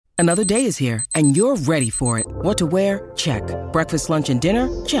Another day is here, and you're ready for it. What to wear? Check. Breakfast, lunch, and dinner?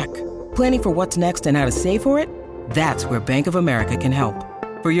 Check. Planning for what's next and how to save for it? That's where Bank of America can help.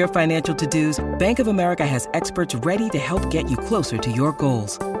 For your financial to-dos, Bank of America has experts ready to help get you closer to your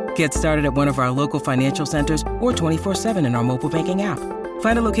goals. Get started at one of our local financial centers or 24/7 in our mobile banking app.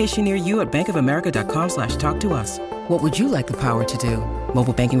 Find a location near you at bankofamerica.com/talktous. What would you like the power to do?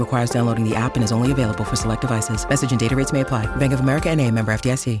 Mobile banking requires downloading the app and is only available for select devices. Message and data rates may apply. Bank of America N.A., member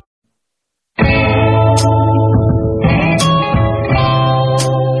FDIC.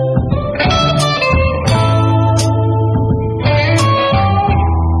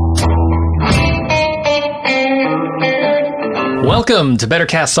 Welcome to Better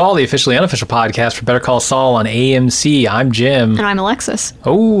Call Saul, the officially unofficial podcast for Better Call Saul on AMC. I'm Jim. And I'm Alexis.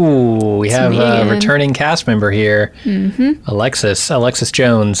 Oh, we have a returning cast member here. Mm-hmm. Alexis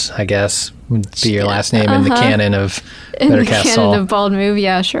Jones, I guess, would be your last name in the canon of Better Call Saul. In the canon of Bald Move,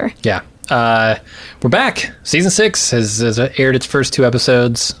 yeah, sure. Yeah. We're back. Season 6 has aired its first 2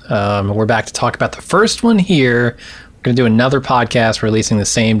 episodes. We're back to talk about the first one here. We're going to do another podcast releasing the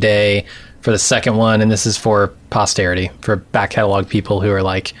same day for the second one, and this is for posterity, for back catalog people who are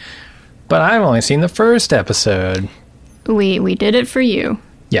like, but I've only seen the first episode. We did it for you.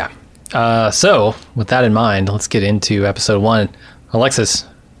 Yeah. So, with that in mind, let's get into episode 1. Alexis,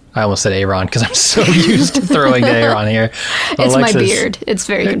 I almost said Aaron because I'm so used to throwing to Aaron here. It's Alexis, my beard. It's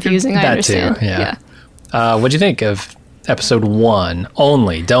very confusing, I understand. Too, yeah. What'd you think of episode 1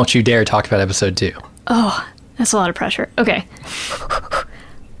 only? Don't you dare talk about episode 2. Oh, that's a lot of pressure. Okay.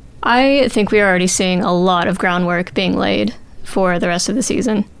 I think we are already seeing a lot of groundwork being laid for the rest of the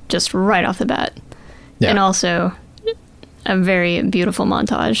season, just right off the bat. Yeah. And also a very beautiful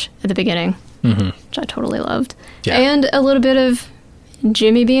montage at the beginning, which I totally loved. Yeah. And a little bit of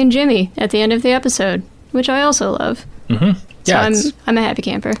Jimmy being Jimmy at the end of the episode, which I also love. Mm-hmm. Yeah, so I'm a happy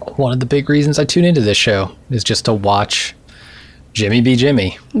camper. One of the big reasons I tune into this show is just to watch Jimmy be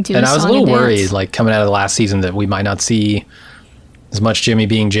Jimmy. And I was a little worried, like coming out of the last season, that we might not see as much Jimmy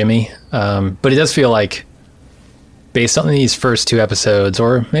being Jimmy. But it does feel like, based on these first 2 episodes,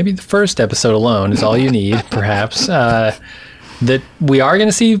 or maybe the first episode alone is all you need, perhaps, that we are going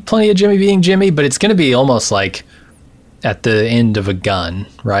to see plenty of Jimmy being Jimmy, but it's going to be almost like at the end of a gun,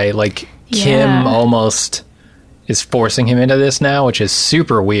 right? Like Kim almost is forcing him into this now, which is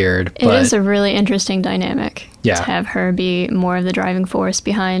super weird. It is a really interesting dynamic to have her be more of the driving force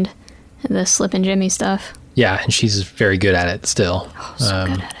behind the Slip and Jimmy stuff. Yeah, and she's very good at it still. Oh, so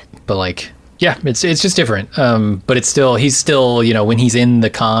good at it. But like, yeah, it's just different. But he's still, you know, when he's in the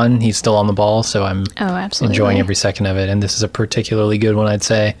con, he's still on the ball. So I'm enjoying every second of it. And this is a particularly good one, I'd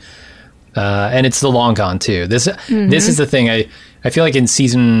say. And it's the long con too. This is the thing. I feel like in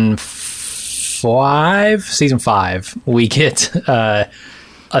season 5, we get a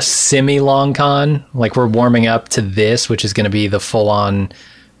semi-long con. Like we're warming up to this, which is going to be the full-on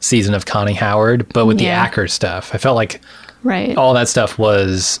season of Connie Howard, but with the Acker stuff. I felt like all that stuff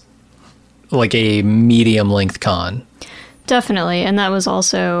was like a medium-length con. Definitely, and that was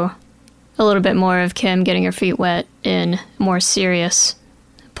also a little bit more of Kim getting her feet wet in more serious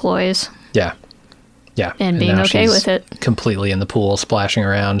ploys. Yeah. And being okay with it. Completely in the pool, splashing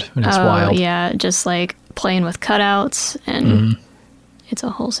around, and it's wild. Yeah, just like playing with cutouts, and it's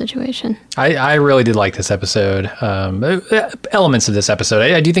a whole situation. I really did like this episode. Elements of this episode.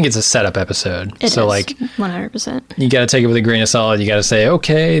 I do think it's a setup episode. It is, like 100%. You got to take it with a grain of salt. You got to say,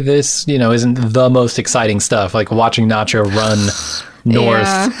 okay, this, isn't the most exciting stuff. Like watching Nacho run north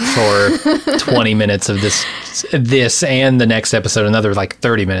for 20 minutes of this and the next episode, another like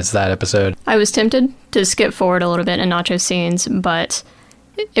 30 minutes of that episode. I was tempted to skip forward a little bit in Nacho's scenes, but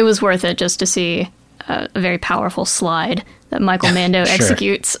it was worth it just to see a very powerful slide that Michael Mando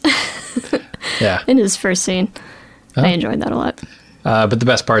executes in his first scene. I enjoyed that a lot. But the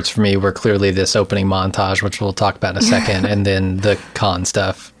best parts for me were clearly this opening montage, which we'll talk about in a second, and then the con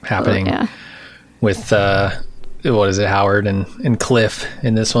stuff happening with, what is it, Howard and Cliff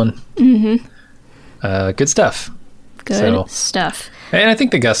in this one. Mm-hmm. Good stuff. Good stuff. And I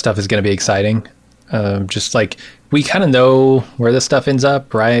think the Gus stuff is going to be exciting. Just like, we kind of know where this stuff ends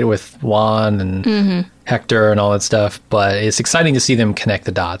up, right? With Juan and Hector and all that stuff. But it's exciting to see them connect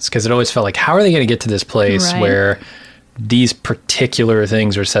the dots, because it always felt like, how are they going to get to this place where these particular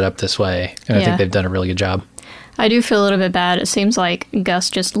things are set up this way? And I think they've done a really good job. I do feel a little bit bad. It seems like Gus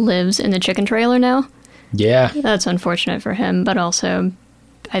just lives in the chicken trailer now. Yeah. That's unfortunate for him, but also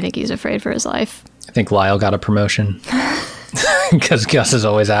I think he's afraid for his life. I think Lyle got a promotion. Because Gus is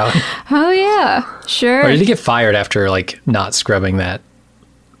always out. Oh, yeah. Sure. Or did he get fired after, like, not scrubbing that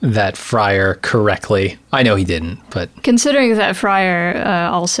that Fryer correctly. I know he didn't, but... Considering that Fryer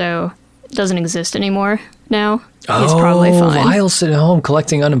also doesn't exist anymore now, he's probably fine. Lyle's sitting at home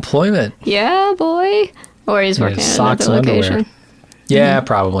collecting unemployment. Yeah, boy. Or he's working at another location. Yeah,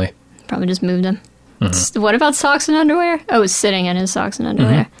 probably. Probably just moved him. What about socks and underwear? Oh, he's sitting in his socks and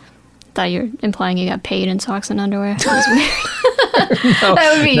underwear. Thought you were implying he got paid in socks and underwear. That was weird.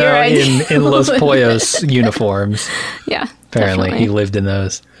 That would be your idea. In Los Pollos uniforms. Yeah, apparently definitely. he lived in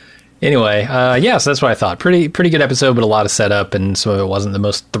those. Anyway, so that's what I thought. Pretty good episode, but a lot of setup, and some of it wasn't the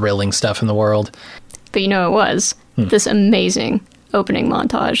most thrilling stuff in the world. But you know it was. This amazing opening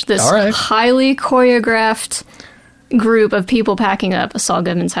montage. This highly choreographed group of people packing up Saul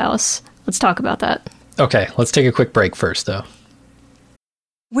Goodman's house. Let's talk about that. Okay, let's take a quick break first, though.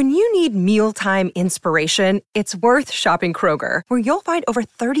 When you need mealtime inspiration, it's worth shopping Kroger, where you'll find over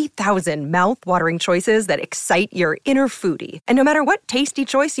 30,000 mouth-watering choices that excite your inner foodie. And no matter what tasty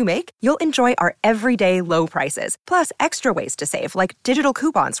choice you make, you'll enjoy our everyday low prices, plus extra ways to save, like digital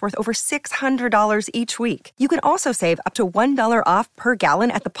coupons worth over $600 each week. You can also save up to $1 off per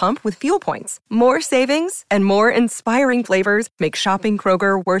gallon at the pump with fuel points. More savings and more inspiring flavors make shopping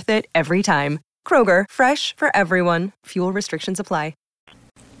Kroger worth it every time. Kroger, fresh for everyone. Fuel restrictions apply.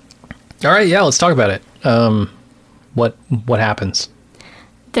 All right, yeah, let's talk about it. What happens?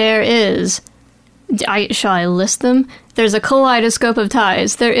 There is... shall I list them? There's a kaleidoscope of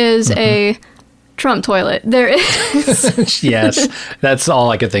ties. There is a Trump toilet. There is... Yes, that's all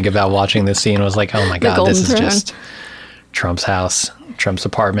I could think about watching this scene. Was like, oh my God, this is just Trump's house, Trump's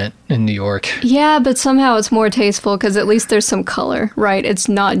apartment in New York. Yeah, but somehow it's more tasteful because at least there's some color, right? It's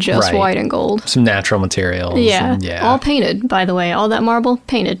not just white and gold. Some natural materials. Yeah. All painted, by the way. All that marble,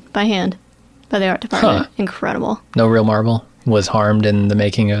 painted by hand by the art department. Incredible. No real marble was harmed in the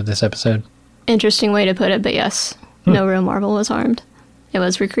making of this episode? Interesting way to put it, but yes, no real marble was harmed. It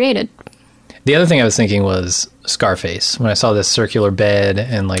was recreated. The other thing I was thinking was Scarface. When I saw this circular bed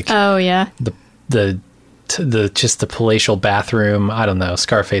and like... Oh, yeah. The just the palatial bathroom. I don't know.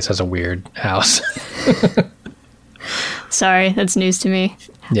 Scarface has a weird house. Sorry, that's news to me.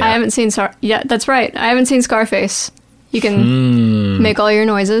 Yeah. I haven't seen yeah, that's right. I haven't seen Scarface. You can make all your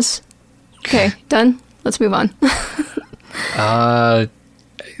noises. Okay, done. Let's move on.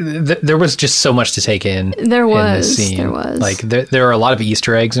 There was just so much to take in. There was. In this scene. There was. Like there are a lot of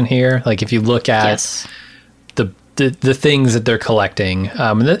Easter eggs in here. Like if you look at the things that they're collecting,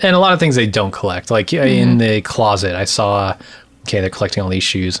 and a lot of things they don't collect. Like in the closet, I saw, they're collecting all these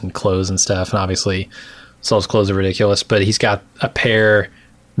shoes and clothes and stuff, and obviously Saul's clothes are ridiculous, but he's got the pair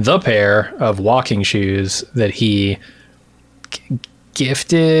of walking shoes that he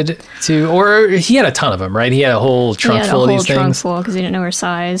gifted to, or he had a ton of them, right? He had a whole trunk full of these things. He had a whole trunk full because he didn't know her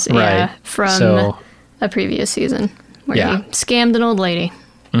size. Right. Yeah, from a previous season where he scammed an old lady.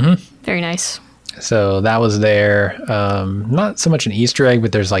 Mm-hmm. Very nice. So that was there. Not so much an Easter egg,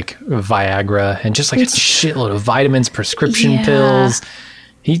 but there's like Viagra and just like a shitload of vitamins, prescription pills.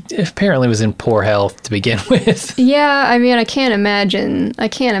 He apparently was in poor health to begin with. Yeah, I mean, I can't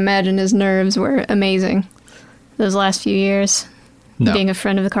imagine his nerves were amazing those last few years. No. Being a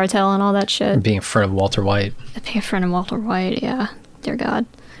friend of the cartel and all that shit. Being a friend of Walter White. Being a friend of Walter White, yeah. Dear God.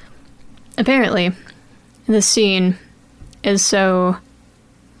 Apparently, this scene is so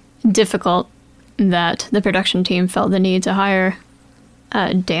difficult that the production team felt the need to hire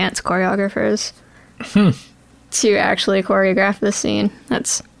dance choreographers to actually choreograph this scene.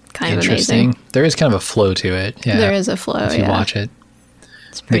 That's kind of amazing. There is kind of a flow to it. Yeah. There is a flow, if you watch it.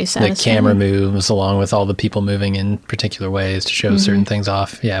 It's pretty satisfying. The camera moves along with all the people moving in particular ways to show certain things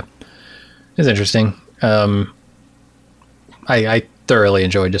off. Yeah. It's interesting. I thoroughly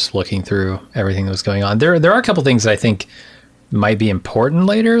enjoyed just looking through everything that was going on. There are a couple things that I think might be important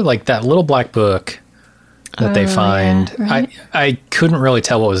later, like that little black book that they find. Yeah, right. I couldn't really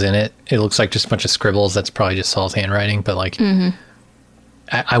tell what was in it. It looks like just a bunch of scribbles. That's probably just Saul's handwriting, but like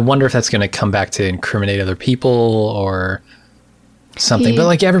I wonder if that's going to come back to incriminate other people or something. But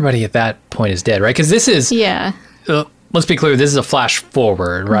like everybody at that point is dead, right? Because this is let's be clear, this is a flash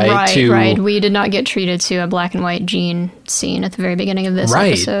forward, right? Right. We did not get treated to a black and white Gene scene at the very beginning of this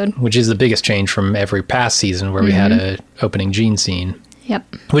episode. Which is the biggest change from every past season where we had a opening Gene scene.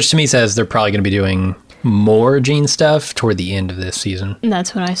 Yep. Which to me says they're probably going to be doing more Gene stuff toward the end of this season.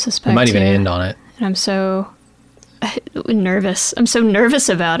 That's what I suspect. It might even end on it. And I'm so nervous. I'm so nervous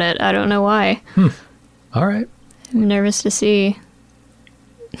about it. I don't know why. All right. I'm nervous to see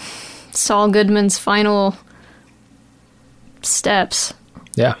Saul Goodman's final steps.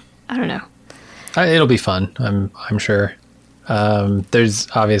 Yeah. I don't know. It'll be fun. I'm sure. There's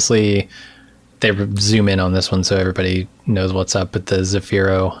obviously they zoom in on this one so everybody knows what's up, but the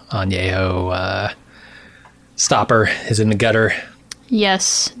Zafiro Añejo stopper is in the gutter.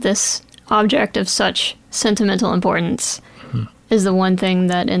 Yes, this object of such sentimental importance is the one thing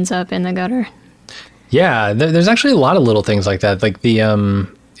that ends up in the gutter. Yeah, there's actually a lot of little things like that. Like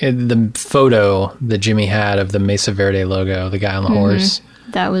the photo that Jimmy had of the Mesa Verde logo, the guy on the horse.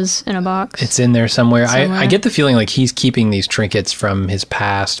 That was in a box. It's in there somewhere. I get the feeling like he's keeping these trinkets from his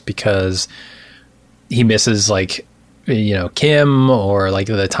past because he misses, like, you know, Kim or like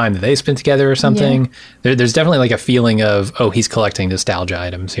the time that they spent together or something. Yeah. There's definitely like a feeling of, oh, he's collecting nostalgia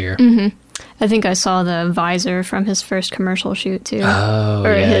items here. Mm-hmm. I think I saw the visor from his first commercial shoot too. Oh,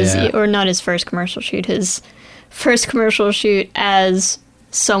 or not his first commercial shoot, his first commercial shoot as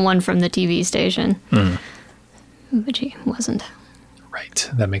someone from the TV station. But he wasn't. Right,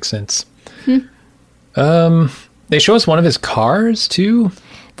 that makes sense. They show us one of his cars too.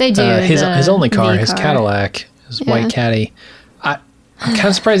 They do. His only car, his Cadillac, his white Caddy. I'm kind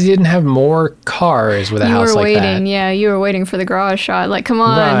of surprised he didn't have more cars with a house like that. Yeah, you were waiting for the garage shot. Like, come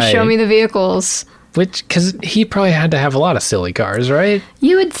on, show me the vehicles. Because he probably had to have a lot of silly cars, right?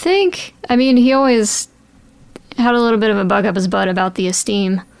 You would think. I mean, he always had a little bit of a bug up his butt about the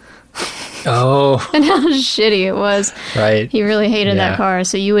Esteem. Oh. And how shitty it was. Right. He really hated that car,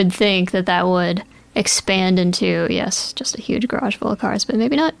 so you would think that would expand into, yes, just a huge garage full of cars, but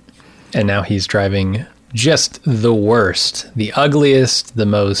maybe not. And now he's driving just the worst, the ugliest, the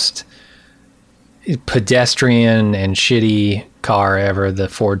most pedestrian and shitty car ever, the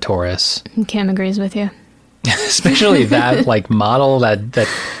Ford Taurus. Cam agrees with you. Especially that like model, that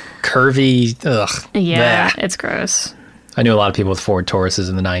curvy, ugh. Yeah, it's gross. I knew a lot of people with Ford Tauruses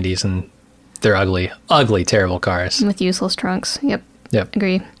in the 90s, and they're ugly, terrible cars. With useless trunks. Yep.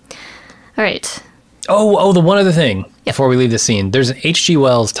 Agree. All right. Oh, the one other thing before we leave this scene. There's an H.G.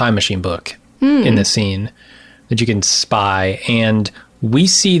 Wells time machine book in this scene that you can spy, and we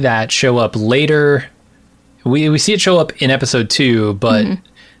see that show up later. We see it show up in episode 2, but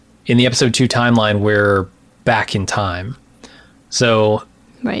in the episode 2 timeline, we're back in time. So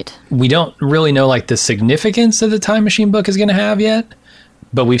we don't really know like the significance that the time machine book is going to have yet,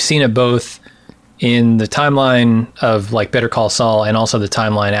 but we've seen it both in the timeline of like Better Call Saul and also the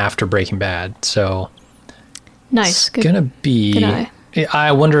timeline after Breaking Bad. So nice. It's going to be, good eye.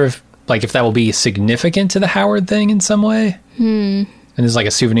 I wonder if that will be significant to the Howard thing in some way. And there's like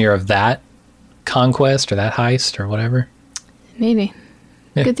a souvenir of that conquest or that heist or whatever. Maybe.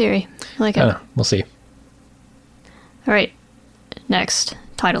 Yeah. Good theory. I like it. I don't know. We'll see. All right. Next,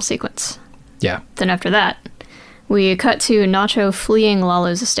 title sequence. Yeah. Then after that, we cut to Nacho fleeing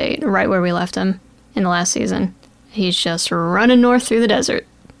Lalo's estate, right where we left him in the last season. He's just running north through the desert.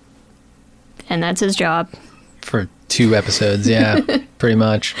 And that's his job. For 2 episodes, yeah, pretty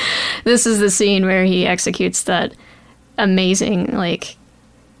much. This is the scene where he executes that amazing, like,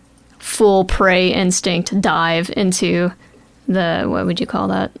 full prey instinct dive into the, what would you call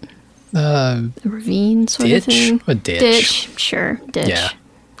that? A ravine sort of thing? A ditch. Ditch, sure, ditch. Yeah.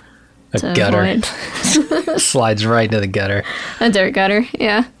 A gutter. Slides right into the gutter. A dirt gutter,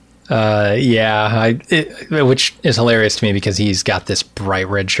 yeah. Which is hilarious to me because he's got this bright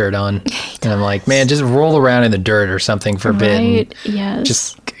red shirt on. And I'm like, man, just roll around in the dirt or something for a bit. Right, yes.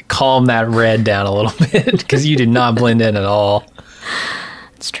 Just calm that red down a little bit because you do not blend in at all.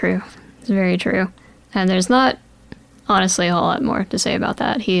 It's true. It's very true. And there's not, honestly, a whole lot more to say about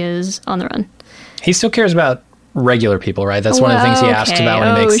that. He is on the run. He still cares about regular people, right? That's one of the things he asks about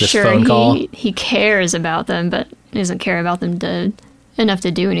when he makes this phone call. He cares about them, but he doesn't care about them enough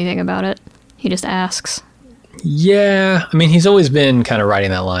to do anything about it. He just asks. Yeah. I mean, he's always been kind of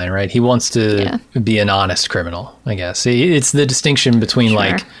riding that line, right? He wants to be an honest criminal, I guess. It's the distinction between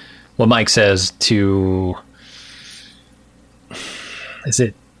like what Mike says to... Is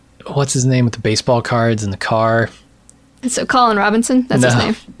it... What's his name with the baseball cards in the car? It's Colin Robinson? That's his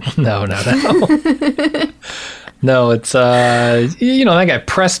name. No. No, it's, that guy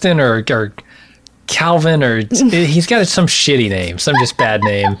Preston or Calvin, or he's got some shitty name, some just bad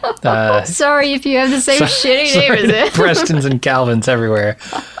name. Sorry if you have the same shitty name as it. Prestons and Calvins everywhere.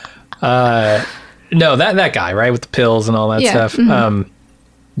 No, that guy, right, with the pills and all that stuff. Mm-hmm.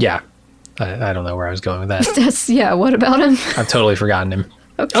 I don't know where I was going with that. What about him? I've totally forgotten him.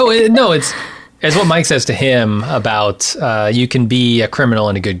 Okay. It's what Mike says to him about you can be a criminal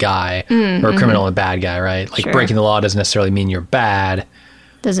and a good guy, or a criminal and a bad guy, right? Like breaking the law doesn't necessarily mean you're bad.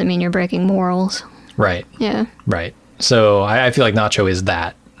 Doesn't mean you're breaking morals. Right. Yeah. Right. So I feel like Nacho is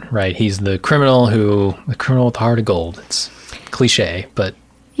that, right? He's the criminal with the heart of gold. It's cliche, but...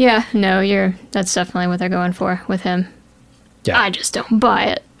 Yeah, no, that's definitely what they're going for with him. Yeah. I just don't buy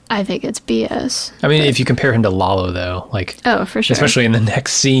it. I think it's BS. I mean, if you compare him to Lalo, though, like... Oh, for sure. Especially in the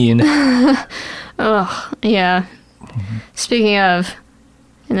next scene. Oh, yeah. Mm-hmm. Speaking of,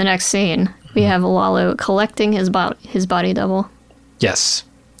 in the next scene, we have Lalo collecting his body double. Yes.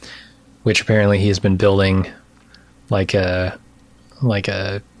 Which apparently he has been building like a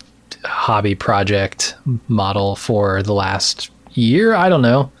hobby project model for the last year. I don't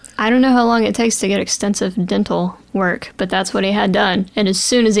know. I don't know how long it takes to get extensive dental work, but that's what he had done. And as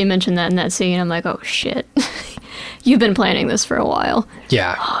soon as he mentioned that in that scene, I'm like, oh shit. You've been planning this for a while.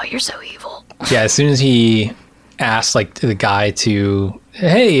 Yeah. Oh, you're so evil. Yeah, as soon as he asked like the guy to,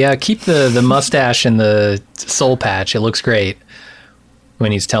 hey, keep the mustache and the soul patch. It looks great.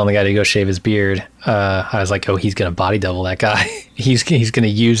 When he's telling the guy to go shave his beard, I was like, oh, he's going to body double that guy. He's going to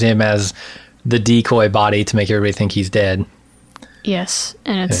use him as the decoy body to make everybody think he's dead. Yes,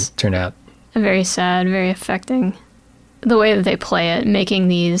 and it turned out very sad, very affecting. The way that they play it, making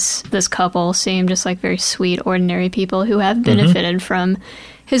this couple seem just like very sweet, ordinary people who have benefited from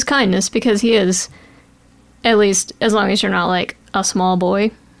his kindness, because he is, at least as long as you're not like a small boy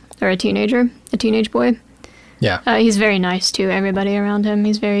or a teenage boy. Yeah. He's very nice to everybody around him.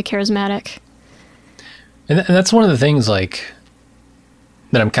 He's very charismatic. And that's one of the things like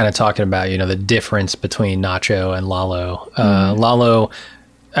that I'm kind of talking about, the difference between Nacho and Lalo. Lalo,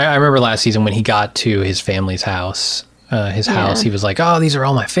 I remember last season when he got to his family's house, he was like, oh, these are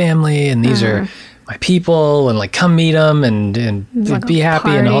all my family and these are my people and like come meet them and like be happy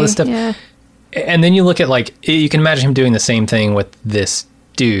party, and all this stuff. Yeah. And then you look at like, you can imagine him doing the same thing with this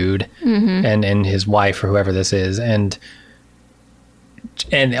dude and his wife or whoever this is. And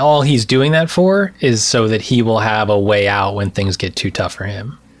all he's doing that for is so that he will have a way out when things get too tough for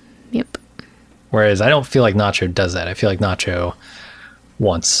him. Yep. Whereas I don't feel like Nacho does that. I feel like Nacho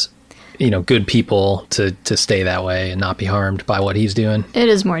wants, good people to stay that way and not be harmed by what he's doing. It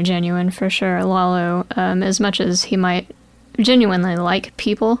is more genuine for sure. Lalo, as much as he might genuinely like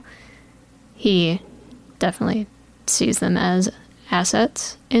people, he definitely sees them as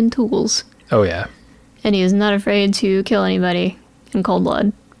assets and tools. Oh, yeah. And he is not afraid to kill anybody in cold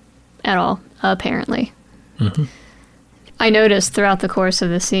blood at all, apparently. Mm-hmm. I noticed throughout the course of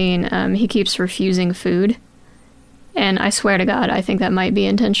the scene, he keeps refusing food. And I swear to God, I think that might be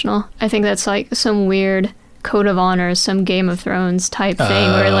intentional. I think that's like some weird code of honor, some Game of Thrones type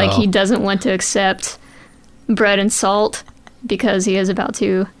thing where like he doesn't want to accept bread and salt because he is about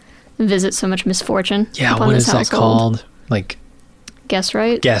to visit so much misfortune. Yeah, what is that called? Like guest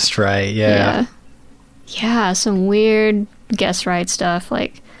right? Guest right, yeah. Yeah, some weird guest right stuff.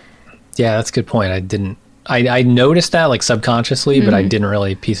 Like, yeah, that's a good point. I noticed that like subconsciously, but I didn't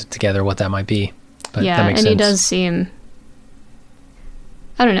really piece it together what that might be. But yeah, that makes and sense. He does seem,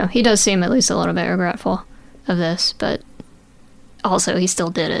 I don't know, he does seem at least a little bit regretful of this, but also he still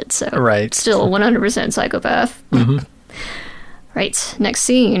did it, so right. Still 100% psychopath. Mm-hmm. Right, next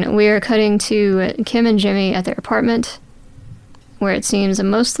scene, we are cutting to Kim and Jimmy at their apartment, where it seems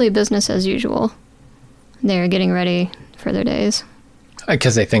mostly business as usual. They're getting ready for their days.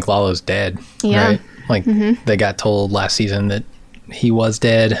 Because they think Lalo's dead, right? Like, they got told last season that he was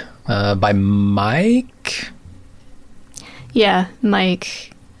dead by Mike? Yeah,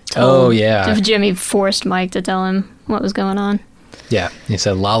 Mike told Jimmy forced Mike to tell him what was going on. Yeah, he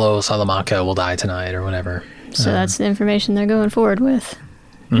said Lalo Salamanca will die tonight or whatever. So that's the information they're going forward with.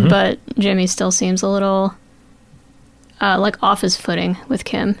 Mm-hmm. But Jimmy still seems a little like off his footing with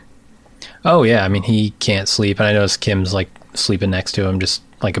Kim. Oh, yeah. I mean, he can't sleep. And I notice Kim's like sleeping next to him just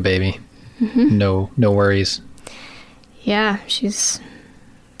like a baby. Mm-hmm. No worries. Yeah, she's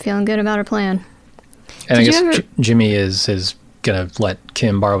feeling good about her plan. And I guess Jimmy is going to let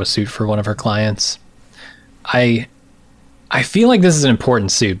Kim borrow a suit for one of her clients. I feel like this is an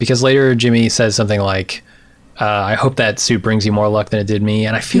important suit because later Jimmy says something like, I hope that suit brings you more luck than it did me.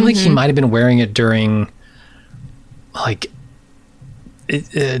 And I feel like he might have been wearing it during like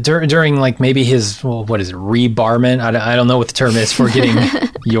during like maybe his what is it, rebarment? I don't know what the term is for getting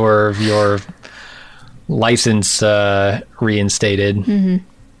your license reinstated,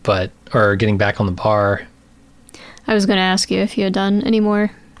 but or getting back on the bar. I was going to ask you if you had done any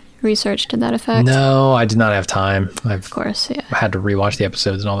more research to that effect. No, I did not have time. Of course, yeah. I had to rewatch the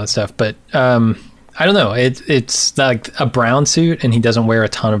episodes and all that stuff, but I don't know. It's like a brown suit, and he doesn't wear a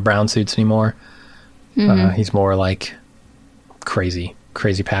ton of brown suits anymore. He's more like crazy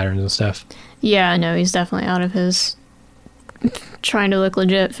patterns and stuff. Yeah, no, he's definitely out of his trying to look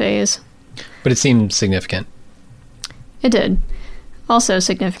legit phase. But it seemed significant. It did. Also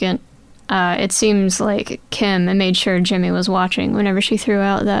significant. It seems like Kim made sure Jimmy was watching whenever she threw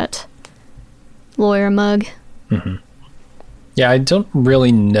out that lawyer mug. Mm-hmm. Yeah, I don't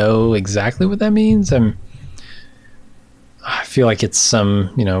really know exactly what that means. I feel like it's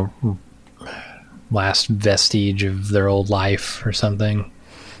some, last vestige of their old life or something.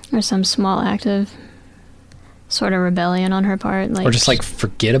 Or some small act of sort of rebellion on her part. Or just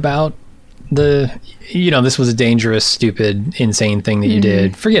forget about this was a dangerous, stupid, insane thing that you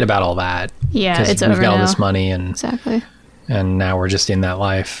did. Forget about all that. Yeah, it's over we've got now. All this money and exactly. And now we're just in that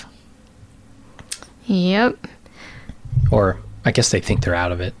life. Yep. Or I guess they think they're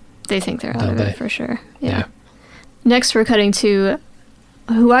out of it. They think they're out of it for sure. Yeah. Next, we're cutting to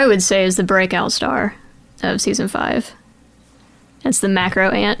who I would say is the breakout star of season 5. It's the macro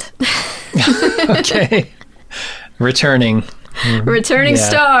ant. Okay. Returning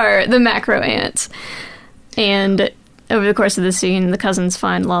star, the macro ant. And over the course of the scene, the cousins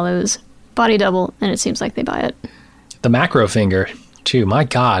find Lalo's body double, and it seems like they buy it. The macro finger, too. My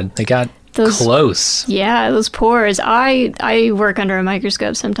God, they got close. Yeah, those pores. I work under a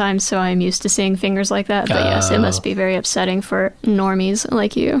microscope sometimes, so I'm used to seeing fingers like that. But yes, it must be very upsetting for normies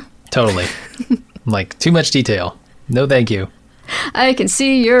like you. Totally. Too much detail. No, thank you. I can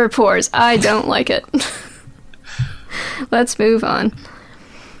see your pores. I don't like it. Let's move on.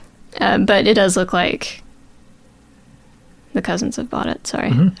 But it does look like the cousins have bought it.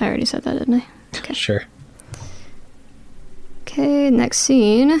 Sorry, I already said that, didn't I? Okay. Sure. Okay, next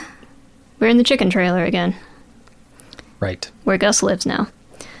scene. We're in the chicken trailer again. Right. Where Gus lives now.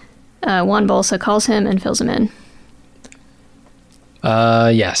 Juan Bolsa calls him and fills him in.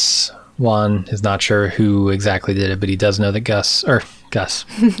 Yes. Juan is not sure who exactly did it, but he does know that that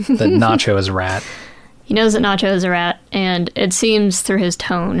Nacho is a rat. He knows that Nacho is a rat, and it seems through his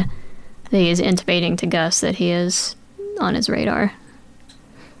tone that he is intimating to Gus that he is on his radar.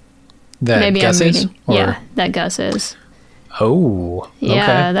 That maybe Gus is? Yeah, that Gus is. Oh, okay.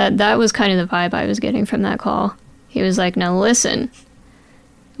 Yeah, that was kind of the vibe I was getting from that call. He was like, now listen,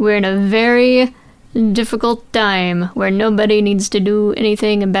 we're in a very difficult time where nobody needs to do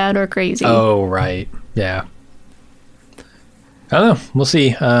anything bad or crazy. Oh, right. Yeah. I don't know. We'll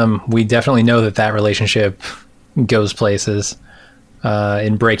see. We definitely know that relationship goes places.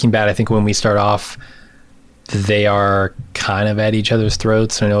 In Breaking Bad, I think when we start off, they are kind of at each other's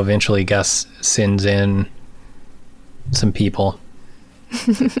throats. I know eventually Gus sends in some people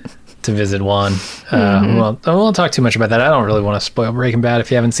to visit Juan. Well, I won't talk too much about that. I don't really want to spoil Breaking Bad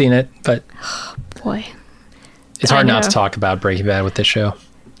if you haven't seen it, but boy, it's hard not to talk about Breaking Bad with this show.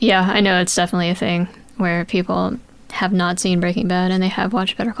 Yeah, I know it's definitely a thing where people have not seen Breaking Bad and they have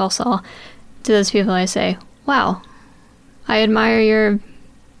watched Better Call Saul. To those people, I say, wow, I admire your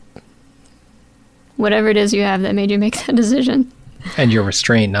whatever it is you have that made you make that decision. And your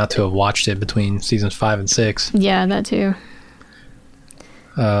restraint not to have watched it between seasons 5 and 6. Yeah, that too.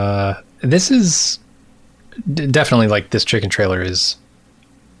 This is definitely this chicken trailer is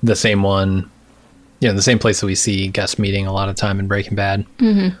the same one, the same place that we see Gus meeting a lot of time in Breaking Bad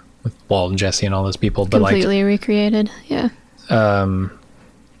with Walt and Jesse and all those people. But completely recreated, yeah. I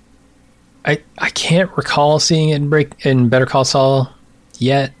can't recall seeing it in Better Call Saul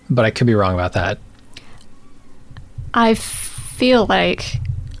yet, but I could be wrong about that. I feel like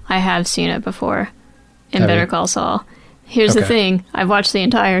I have seen it before in Better Call Saul. Here's the thing. I've watched the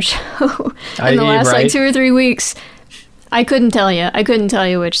entire show in the last 2 or 3 weeks. I couldn't tell you. I couldn't tell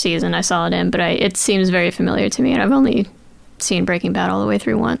you which season I saw it in, but it seems very familiar to me, and I've only seen Breaking Bad all the way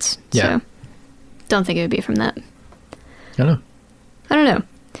through once. Yeah. So don't think it would be from that. I don't know.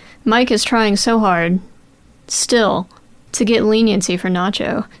 Mike is trying so hard still to get leniency for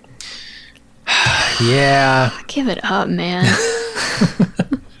Nacho. Yeah. Give it up, man.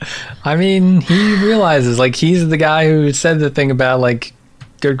 I mean, he realizes, he's the guy who said the thing about,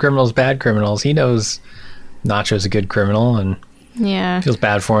 good criminals, bad criminals. He knows Nacho's a good criminal, and feels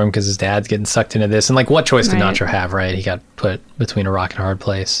bad for him because his dad's getting sucked into this. And, what choice did Nacho have, right? He got put between a rock and a hard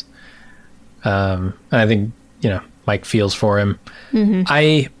place. And I think, Mike feels for him.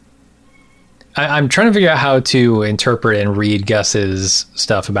 Mm-hmm. I'm trying to figure out how to interpret and read Gus's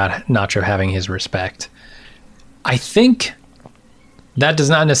stuff about Nacho having his respect. I think that does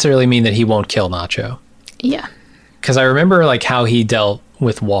not necessarily mean that he won't kill Nacho. Yeah. Because I remember how he dealt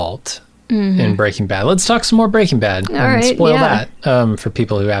with Walt in Breaking Bad. Let's talk some more Breaking Bad. All right, spoil that for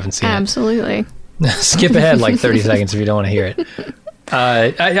people who haven't seen it. Absolutely. Skip ahead 30 seconds if you don't want to hear it.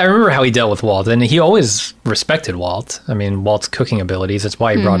 I remember how he dealt with Walt, and he always respected Walt. I mean, Walt's cooking abilities, that's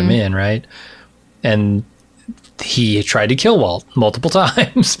why he brought him in, right? And he tried to kill Walt multiple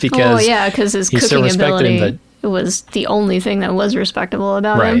times because his cooking ability was the only thing that was respectable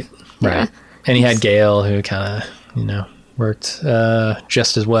about him. Right. And he had Gale, who kind of, worked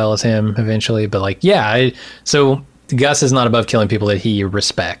just as well as him eventually. But so Gus is not above killing people that he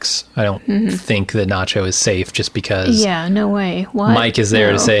respects. I don't think that Nacho is safe just because. Yeah, no way. What? Mike is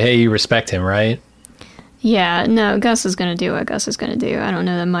there to say, hey, you respect him, right? Yeah, no, Gus is going to do what Gus is going to do. I don't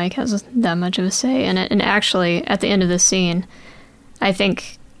know that Mike has that much of a say in it. And actually, at the end of this scene, I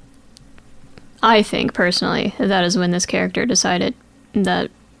think personally that is when this character decided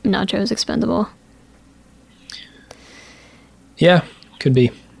that Nacho is expendable. Yeah, could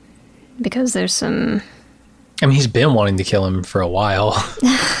be. Because there's some... I mean, he's been wanting to kill him for a while.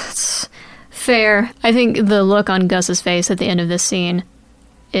 It's fair. I think the look on Gus's face at the end of this scene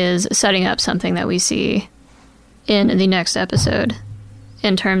is setting up something that we see in the next episode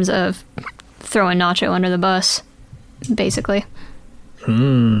in terms of throwing Nacho under the bus, basically. Okay.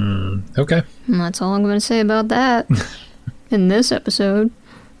 And that's all I'm going to say about that in this episode.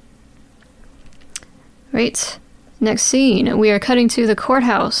 Right. Next scene, we are cutting to the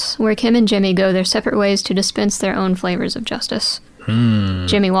courthouse, where Kim and Jimmy go their separate ways to dispense their own flavors of justice.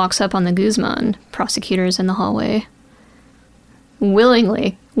 Jimmy walks up on the Guzman prosecutors in the hallway.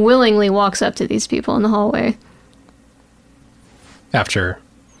 Willingly walks up to these people in the hallway. After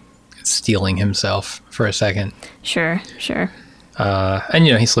stealing himself for a second. Sure. And,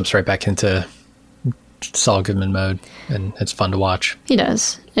 he slips right back into Saul Goodman mode, and it's fun to watch. He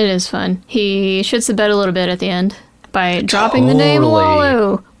does. It is fun. He shits the bed a little bit at the end by dropping the name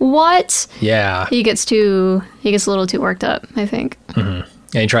Wallow. What? Yeah. He gets a little too worked up, I think. And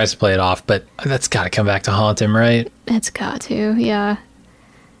he tries to play it off, but that's got to come back to haunt him, right? It's got to, yeah.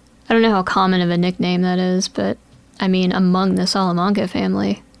 I don't know how common of a nickname that is, but, I mean, among the Salamanca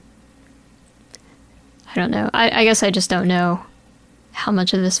family, I don't know. I guess I just don't know how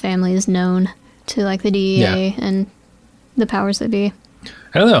much of this family is known to, like, the DEA and the powers that be.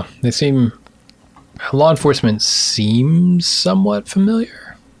 I don't know. Law enforcement seems somewhat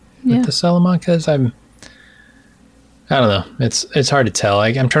familiar with the Salamancas. I don't know. It's hard to tell.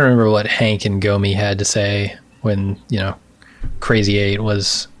 I'm trying to remember what Hank and Gomi had to say when, Crazy 8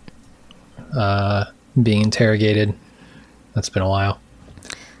 was being interrogated. That's been a while.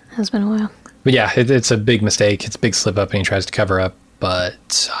 Has been a while. But yeah, it's a big mistake. It's a big slip up, and he tries to cover up,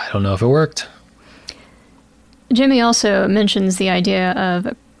 but I don't know if it worked. Jimmy also mentions the idea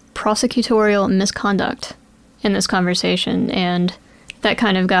of prosecutorial misconduct in this conversation, and that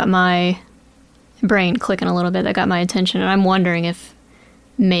kind of got my brain clicking a little bit. That got my attention, and I'm wondering if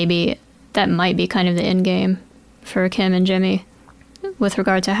maybe that might be kind of the end game for Kim and Jimmy with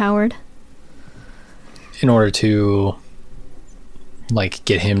regard to Howard. In order to,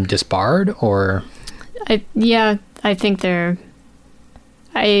 get him disbarred, or? I think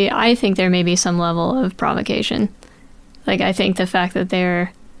I think there may be some level of provocation. I think the fact that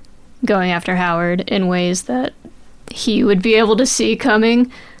they're going after Howard in ways that he would be able to see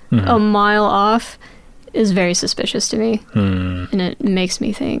coming a mile off is very suspicious to me. And it makes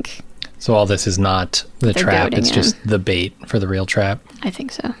me think. So all this is not the trap, it's just the bait for the real trap? I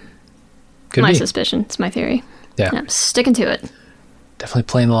think so. Could my be. suspicion. It's my theory. Yeah. And I'm sticking to it. Definitely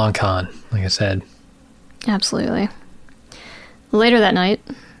playing the long con, like I said. Absolutely. Later that night,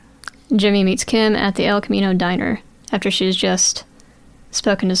 Jimmy meets Kim at the El Camino Diner after she's just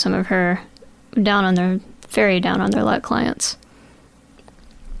spoken to some of her down on their luck clients.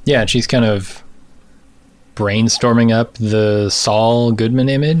 Yeah, and she's kind of brainstorming up the Saul Goodman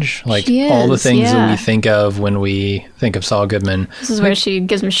image, all the things that we think of when we think of Saul Goodman. This is where she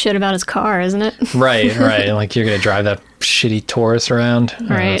gives him shit about his car, isn't it? Right. You're gonna drive that shitty Taurus around.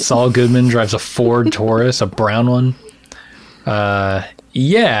 Right. Saul Goodman drives a Ford Taurus, a brown one.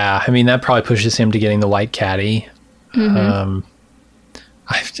 Yeah, I mean, that probably pushes him to getting the white caddy. I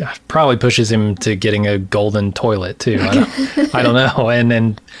probably pushes him to getting a golden toilet too. I don't know. And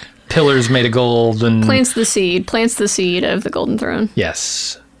then pillars made of gold, and plants the seed of the Golden Throne.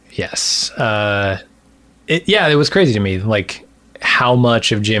 Yes. It was crazy to me, how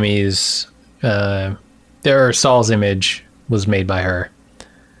much of Jimmy's Saul's image was made by her.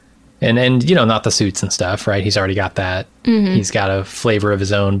 And not the suits and stuff, right? He's already got that. He's got a flavor of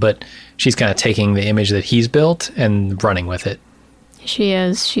his own, but she's kind of taking the image that he's built and running with it. She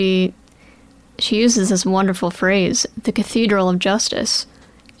is. She uses this wonderful phrase, the Cathedral of Justice.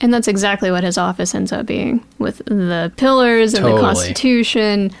 And that's exactly what his office ends up being, with the pillars and the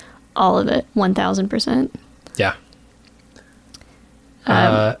Constitution, all of it, 1,000%. Yeah.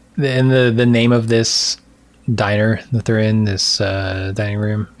 And the name of this diner that they're in, this dining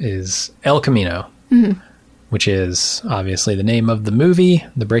room, is El Camino, which is obviously the name of the movie,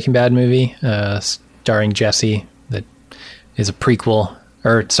 the Breaking Bad movie, starring Jesse, that is a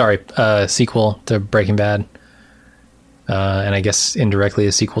sequel to Breaking Bad. And I guess indirectly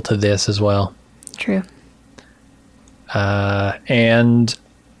a sequel to this as well. True. And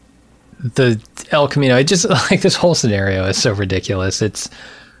the El Camino, it just, like, this whole scenario is so ridiculous. It's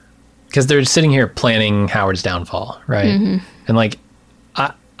because they're sitting here planning Howard's downfall, right? Mm-hmm. And, like,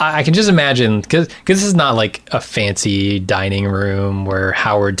 I can just imagine, because this is not like a fancy dining room where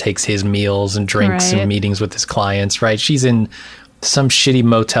Howard takes his meals and drinks and meetings with his clients, right? She's in some shitty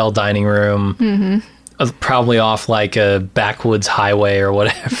motel dining room, probably off like a backwoods highway or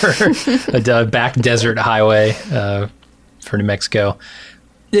whatever, a back desert highway for New Mexico.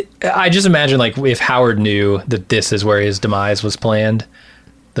 I just imagine, like, if Howard knew that this is where his demise was planned,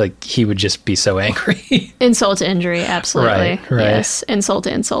 like, he would just be so angry. Insult to injury, absolutely. Right. Yes, insult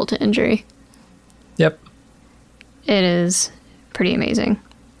to injury. Yep. It is pretty amazing.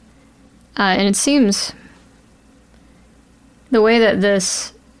 And it seems the way that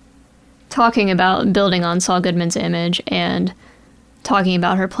this, talking about building on Saul Goodman's image and talking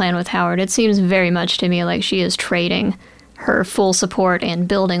about her plan with Howard, it seems very much to me like she is trading her full support and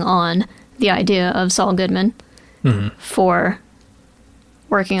building on the idea of Saul Goodman for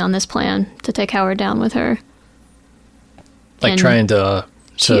working on this plan to take Howard down with her. Like, and trying to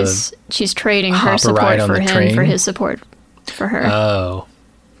she's trading her support for him for his support for her. Oh.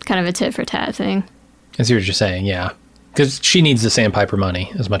 Kind of a tit for tat thing. I see what you're saying, yeah. Because she needs the Sandpiper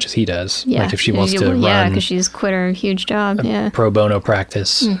money as much as he does. Yeah. Like, if she wants to run... Yeah, because she's quit her huge job, pro bono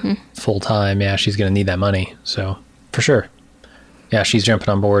practice full time, yeah, she's going to need that money. So, for sure. Yeah, she's jumping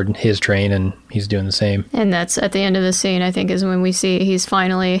on board his train, and he's doing the same. And that's at the end of the scene, I think, is when we see he's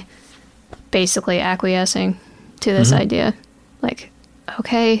finally basically acquiescing to this idea. Like,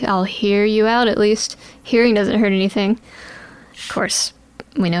 okay, I'll hear you out at least. Hearing doesn't hurt anything. Of course,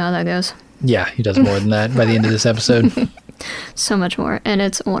 we know how that goes. Yeah, he does more than that by the end of this episode. So much more, and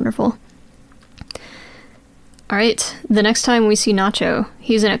it's wonderful. All right, the next time we see Nacho,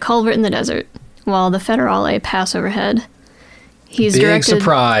 he's in a culvert in the desert while the Federale pass overhead. He's Big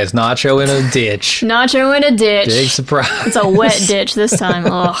surprise, Nacho in a ditch. Nacho in a ditch. Big surprise. It's a wet ditch this time.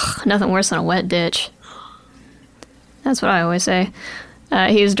 Ugh, nothing worse than a wet ditch. That's what I always say.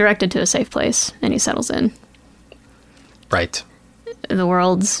 He's directed to a safe place, and he settles in. Right. The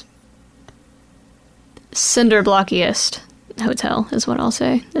world's cinder blockiest hotel is what I'll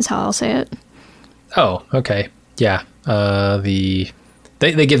say. Is how I'll say it. Oh, okay. Yeah. They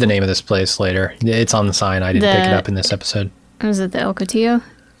give the name of this place later. It's on the sign. I didn't pick it up in this episode. Was it the Ocotillo?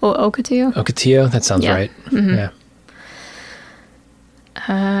 Oh, Ocotillo? Ocotillo? That sounds right. Mm-hmm. Yeah.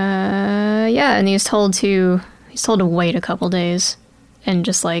 Yeah, and he's told to wait a couple days, and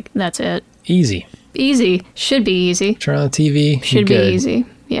just like, that's it. Easy. Should be easy. Turn on the TV. Should be easy.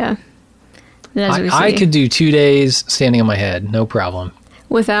 Yeah. I could do 2 days standing on my head, no problem.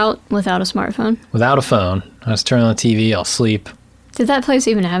 Without a smartphone. Without a phone, I just turn on the TV. I'll sleep. Did that place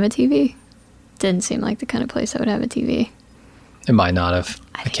even have a TV? Didn't seem like the kind of place that would have a TV. It might not have.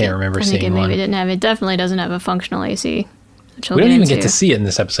 I can't remember seeing one. Maybe it didn't have. It definitely doesn't have a functional AC. We don't even get to see it in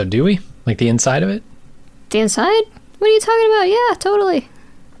this episode, do we? Like the inside of it? The inside? What are you talking about? Yeah, totally.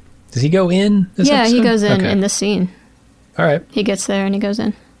 Does he go in this episode? Yeah, he goes in this scene. All right. He gets there and he goes in.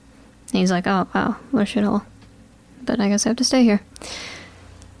 And he's like, oh, wow, what a shithole. But I guess I have to stay here.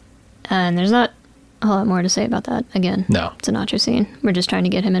 And there's not a whole lot more to say about that. Again, no. It's a Nacho scene. We're just trying to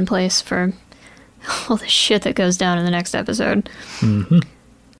get him in place for all the shit that goes down in the next episode. Mm-hmm.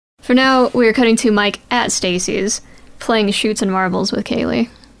 For now, we're cutting to Mike at Stacy's, playing shoots and marbles with Kaylee,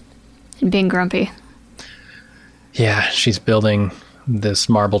 and being grumpy. Yeah, she's building this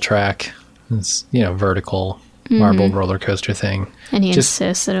marble track, this, vertical marble roller coaster thing. And he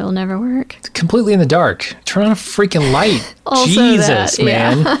insists that it'll never work. It's completely in the dark. Turn on a freaking light. Jesus,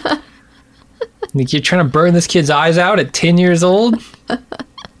 man. You're trying to burn this kid's eyes out at 10 years old? That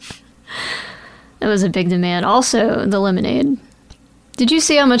was a big demand. Also, the lemonade. Did you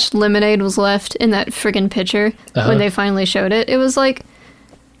see how much lemonade was left in that friggin' pitcher when they finally showed it? It was like,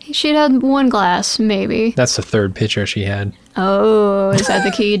 she'd had one glass, maybe. That's the third pitcher she had. Oh, is that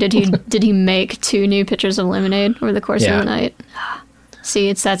the key? Did he make 2 new pitchers of lemonade over the course of the night? See,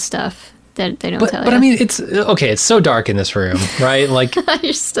 it's that stuff that they don't tell you. But I mean, it's so dark in this room, right? Like,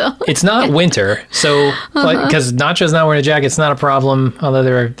 you're still. It's not winter, so because Nacho's not wearing a jacket, it's not a problem.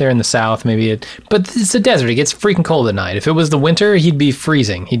 Although they're in the south, but it's a desert. It gets freaking cold at night. If it was the winter, he'd be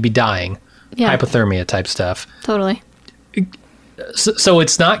freezing. He'd be dying. Yeah. Hypothermia type stuff. Totally. So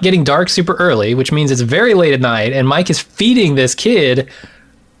it's not getting dark super early, which means it's very late at night, and Mike is feeding this kid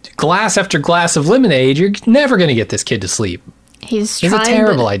glass after glass of lemonade. You're never going to get this kid to sleep. It's a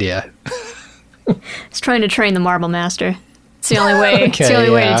terrible idea. He's trying to train the marble master. It's the only way. It's the only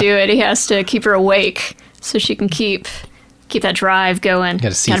way to do it. He has to keep her awake so she can keep that drive going. Got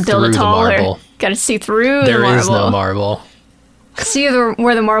to see through the marble. Gotta see through the marble. There is no marble. See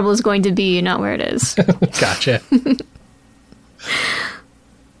where the marble is going to be, not where it is. Gotcha.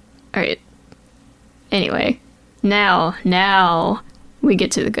 All right. Anyway, now we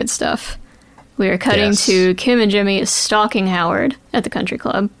get to the good stuff. We are cutting to Kim and Jimmy stalking Howard at the country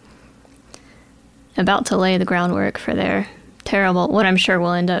club, about to lay the groundwork for their what I'm sure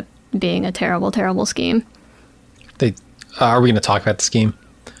will end up being a terrible, terrible scheme. Are we going to talk about the scheme?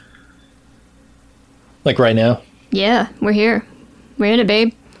 Like right now? Yeah, we're here. We're in it,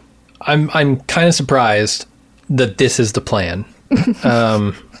 babe. I'm kind of surprised that this is the plan.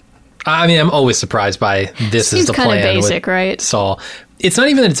 I mean, I'm always surprised by this is the plan. Seems kind of basic, right? Saul. It's not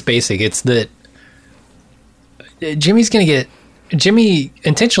even that it's basic. It's that Jimmy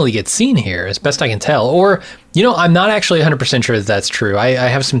intentionally gets seen here, as best I can tell. Or, I'm not actually 100% sure that that's true. I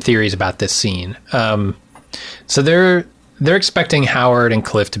have some theories about this scene. So they're expecting Howard and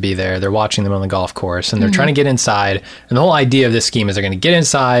Cliff to be there. They're watching them on the golf course, and they're trying to get inside. And the whole idea of this scheme is they're going to get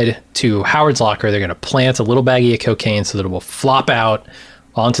inside to Howard's locker. They're going to plant a little baggie of cocaine so that it will flop out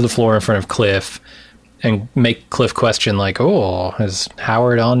onto the floor in front of Cliff and make Cliff question, like, oh, is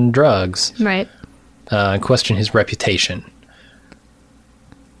Howard on drugs? Right. Question his reputation.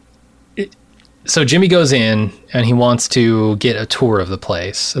 So Jimmy goes in, and he wants to get a tour of the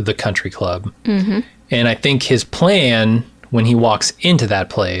place, of the country club. Mm-hmm. And I think his plan, when he walks into that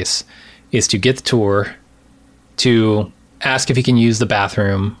place, is to get the tour, to ask if he can use the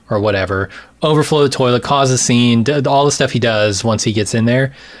bathroom or whatever, overflow the toilet, cause a scene, all the stuff he does once he gets in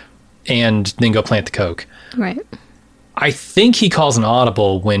there, and then go plant the coke. Right. I think he calls an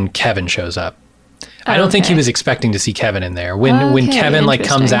audible when Kevin shows up. I don't think he was expecting to see Kevin in there. When Kevin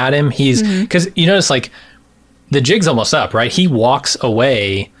comes at him, he's, because you notice the jig's almost up, right? He walks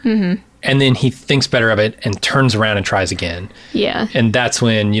away, and then he thinks better of it and turns around and tries again. Yeah. And that's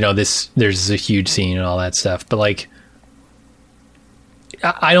when, there's a huge scene and all that stuff. But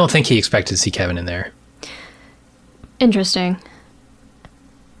I don't think he expected to see Kevin in there. Interesting.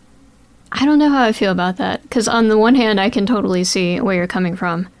 I don't know how I feel about that. Because on the one hand, I can totally see where you're coming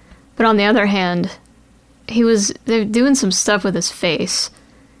from. But on the other hand, they're doing some stuff with his face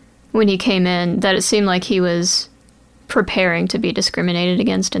when he came in that it seemed like he was preparing to be discriminated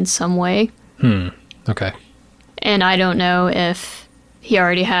against in some way. Okay. And I don't know if he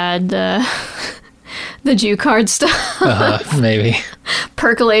already had the Jew card stuff maybe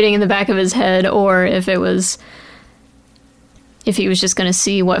percolating in the back of his head, or if he was just going to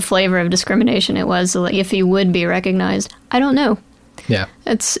see what flavor of discrimination it was, so if he would be recognized. I don't know. Yeah.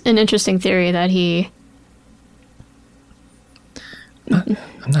 It's an interesting theory that I'm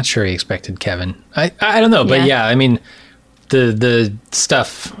not sure he expected Kevin. I don't know, but yeah, I mean, the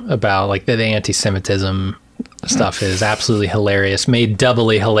stuff about the anti-Semitism stuff is absolutely hilarious. Made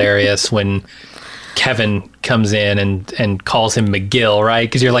doubly hilarious when Kevin comes in and calls him McGill, right?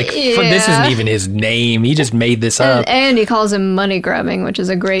 Because you're like, this isn't even his name. He just made this up. And he calls him money grabbing, which is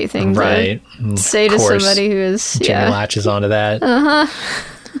a great thing to say to somebody who is... Jimmy latches onto that.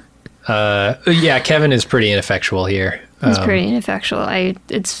 Yeah, Kevin is pretty ineffectual here. He's pretty ineffectual.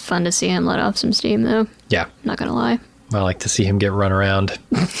 It's fun to see him let off some steam, though. Yeah. Not going to lie. I like to see him get run around.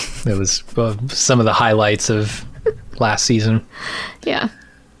 It was some of the highlights of last season. Yeah.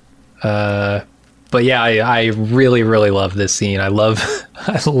 But yeah, I really, really love this scene. I love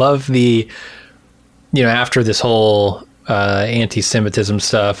the, after this whole anti-Semitism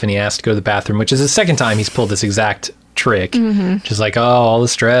stuff, and he has to go to the bathroom, which is the second time he's pulled this exact trick. Just all the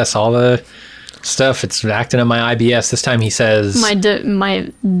stress, all the stuff, it's acting on my IBS. This time he says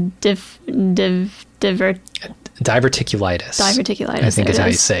diverticulitis. Diverticulitis. I think is how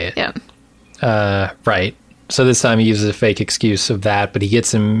you say it. Yeah. Right. So this time he uses a fake excuse of that, but he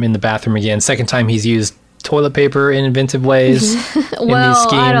gets him in the bathroom again. Second time he's used toilet paper in inventive ways. Well,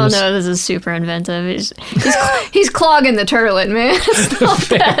 I don't know. This is super inventive. He's clogging the toilet, man. It's not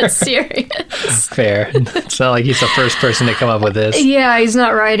that serious. Fair. It's not like he's the first person to come up with this. Yeah, he's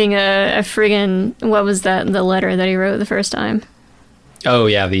not writing a friggin', what was that, the letter that he wrote the first time? Oh,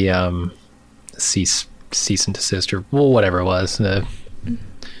 yeah, the cease and desist, or whatever it was. The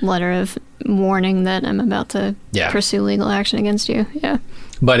letter of warning that I'm about to pursue legal action against you. Yeah.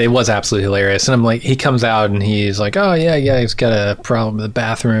 But it was absolutely hilarious. And I'm like, he comes out and he's like, oh, yeah, he's got a problem with the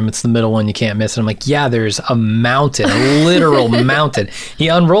bathroom. It's the middle one. You can't miss it. I'm like, yeah, there's a mountain, a literal mountain. He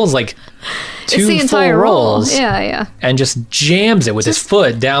unrolls two the entire full rolls. Yeah. And just jams it with his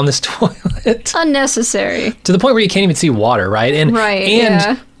foot down this toilet. Unnecessary. To the point where you can't even see water, right? And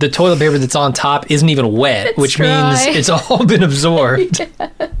the toilet paper that's on top isn't even wet, which means it's all been absorbed.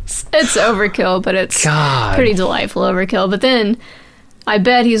 Yes. It's overkill, but it's pretty delightful overkill. But then I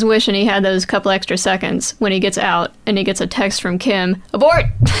bet he's wishing he had those couple extra seconds when he gets out and he gets a text from Kim, abort!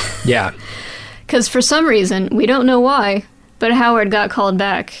 Yeah. Because for some reason, we don't know why, but Howard got called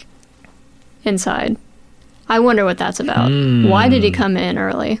back inside. I wonder what that's about. Why did he come in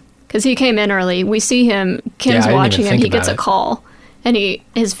early? Because he came in early. We see him, Kim's watching him, he gets a call, and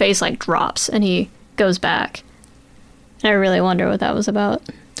his face like drops, and he goes back. And I really wonder what that was about.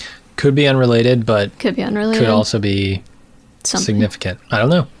 Could be unrelated, but could also be something significant. I don't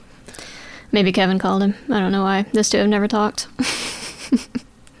know. Maybe Kevin called him. I don't know why. These two have never talked. Have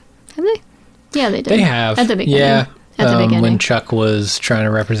they? Yeah, they did. They have. At the beginning. Yeah. At the beginning. When Chuck was trying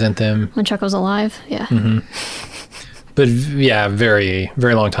to represent them. When Chuck was alive, yeah. Mm-hmm. But yeah, very,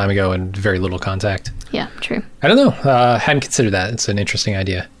 very long time ago and very little contact. Yeah, true. I don't know. Hadn't considered that. It's an interesting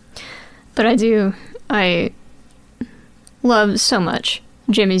idea. But I love so much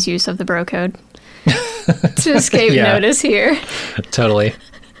Jimmy's use of the bro code to escape notice here. Totally.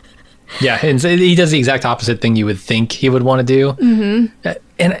 Yeah, and he does the exact opposite thing you would think he would want to do. Mm-hmm.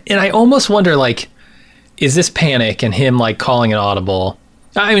 And I almost wonder, like, is this panic and him, like, calling an audible?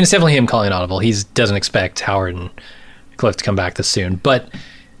 I mean, it's definitely him calling an audible. He doesn't expect Howard and Cliff to come back this soon. But,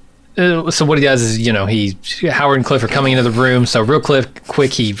 so what he does is, Howard and Cliff are coming into the room. So real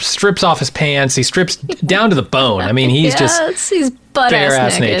quick, he strips off his pants. He strips down to the bone. I mean, he's he's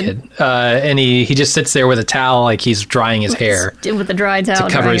bare-ass naked. And he just sits there with a towel, like he's drying his hair. With a dry towel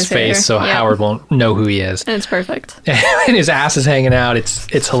to cover his face so Howard won't know who he is. And it's perfect. And his ass is hanging out.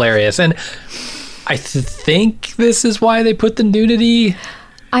 It's hilarious. And I think this is why they put the nudity.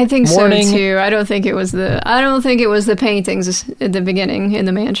 I think warning. So too. I don't think it was the paintings at the beginning in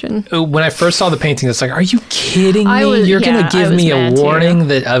the mansion. When I first saw the paintings, it's like, are you kidding me? You're going to give me a warning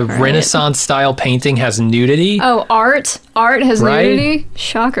that a Renaissance style painting has nudity? Oh, art has nudity?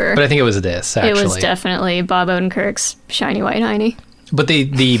 Shocker. But I think it was this, actually. It was definitely Bob Odenkirk's shiny white hiney. But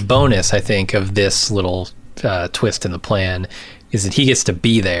the bonus, I think, of this little twist in the plan is that he gets to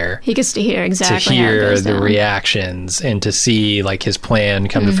be there. He gets to hear exactly to hear the reactions and to see like his plan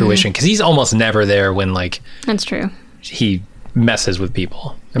come to fruition. Because he's almost never there when like that's true. He messes with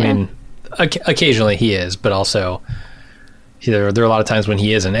people. I mean, occasionally he is, but also there are a lot of times when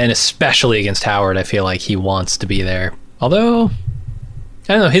he isn't, and especially against Howard. I feel like he wants to be there. Although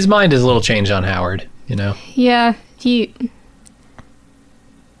I don't know, his mind is a little changed on Howard. Yeah, it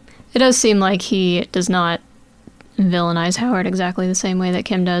does seem like he does not villainize Howard exactly the same way that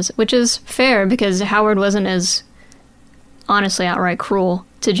Kim does, which is fair because Howard wasn't as honestly outright cruel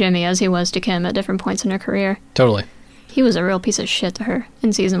to Jimmy as he was to Kim at different points in her career. Totally. He was a real piece of shit to her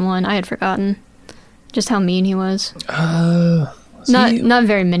in season 1. I had forgotten just how mean he was. Not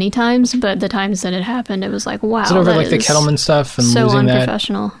very many times, but the times that it happened, it was like, wow. Is it over like the Kettleman stuff and so losing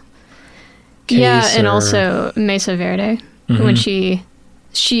unprofessional? And also Mesa Verde, when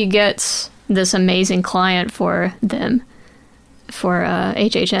she gets this amazing client for them, for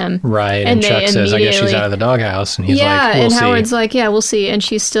HHM. Right, and Chuck says, I guess she's out of the doghouse. And he's like, we'll see. And Howard's like, yeah, we'll see. And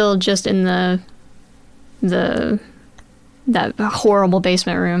she's still just in that horrible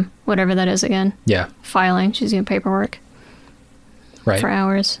basement room, whatever that is again. Yeah. Filing. She's doing paperwork. Right. For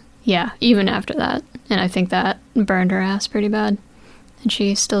hours. Yeah, even after that. And I think that burned her ass pretty bad. And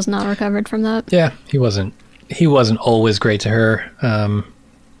she still's not recovered from that. Yeah, he wasn't always great to her.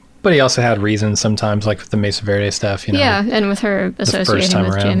 But he also had reasons sometimes, like with the Mesa Verde stuff, Yeah, and with her associating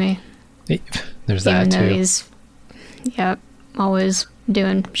with Jimmy. There's that, too. He's, always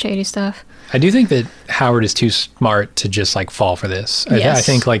doing shady stuff. I do think that Howard is too smart to just, like, fall for this. Yes. I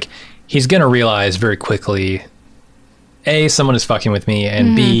think, like, he's going to realize very quickly, A, someone is fucking with me,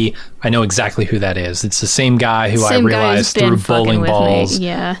 and B, I know exactly who that is. It's the same guy who I realized threw bowling balls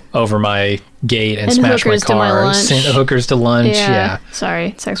over my gate and smashed my car. Sent hookers to lunch. Yeah.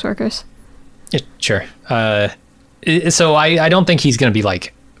 Sorry, sex workers. Yeah, sure. So I don't think he's going to be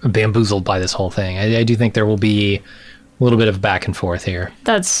like bamboozled by this whole thing. I do think there will be a little bit of back and forth here.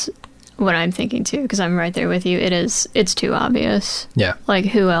 That's what I'm thinking too, because I'm right there with you. It's too obvious. Yeah. Like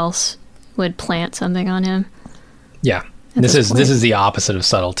who else would plant something on him? Yeah. This is the opposite of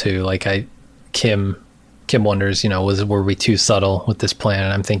subtle too. Like Kim wonders, were we too subtle with this plan?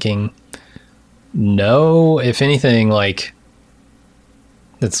 And I'm thinking, no, if anything, like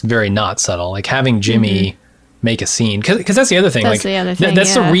that's very not subtle. Like having Jimmy make a scene, because that's the other thing. That's the other thing.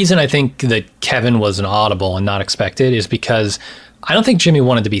 That's the reason I think that Kevin was an audible and not expected, is because I don't think Jimmy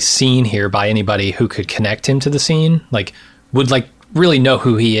wanted to be seen here by anybody who could connect him to the scene, like would like really know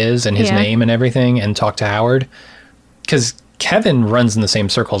who he is and his name and everything, and talk to Howard. Because Kevin runs in the same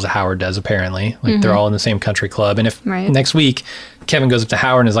circles that Howard does, apparently. Like, they're all in the same country club. And if next week Kevin goes up to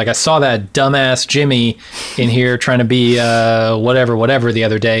Howard and is like, I saw that dumbass Jimmy in here trying to be whatever the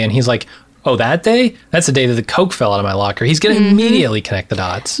other day. And he's like, oh, that day? That's the day that the Coke fell out of my locker. He's going to immediately connect the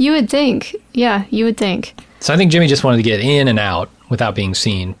dots. You would think. Yeah, you would think. So I think Jimmy just wanted to get in and out without being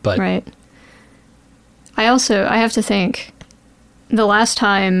seen. But right. I have to think, the last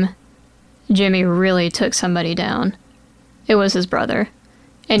time Jimmy really took somebody down, it was his brother.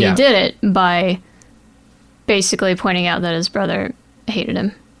 And he did it by basically pointing out that his brother hated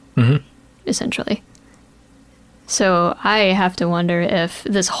him, essentially. So I have to wonder if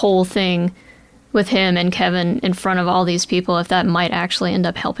this whole thing with him and Kevin in front of all these people, if that might actually end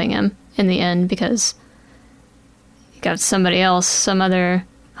up helping him in the end, because you got somebody else, some other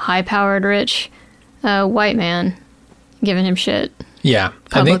high-powered, rich white man giving him shit. Yeah,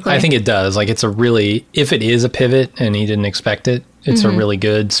 I think it does. Like, it's a really, if it is a pivot and he didn't expect it, it's a really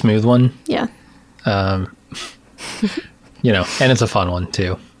good, smooth one. Yeah. You know, and it's a fun one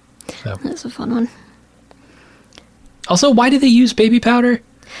too. So. It's a fun one. Also, why do they use baby powder?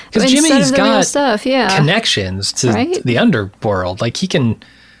 Because Jimmy's got stuff, connections to the underworld. Like, he can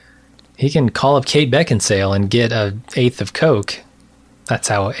call up Kate Beckinsale and get an eighth of Coke. That's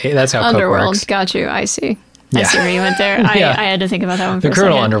how Coke works. Got you. I see. I see where you went there. I had to think about that one for a second. The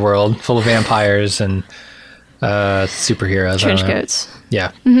criminal underworld, full of vampires and superheroes. Trench coats.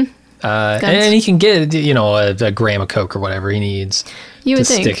 Yeah. Mm-hmm. And he can get, a gram of Coke or whatever he needs to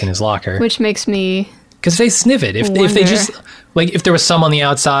stick in his locker. Which makes me... Because they sniff it. If they just... Like, if there was some on the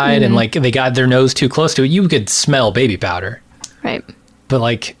outside and, like, they got their nose too close to it, you could smell baby powder. Right. But,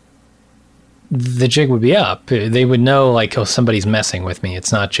 like, the jig would be up. They would know, like, oh, somebody's messing with me.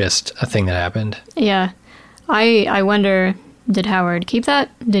 It's not just a thing that happened. Yeah. I wonder, did Howard keep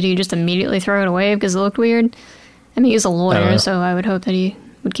that? Did he just immediately throw it away because it looked weird? I mean, he's a lawyer, so I would hope that he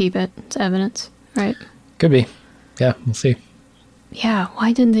would keep it as evidence, right? Could be. Yeah, we'll see. Yeah,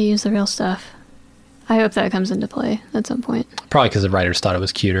 why didn't they use the real stuff? I hope that comes into play at some point. Probably because the writers thought it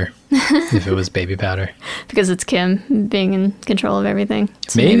was cuter if it was baby powder. Because it's Kim being in control of everything.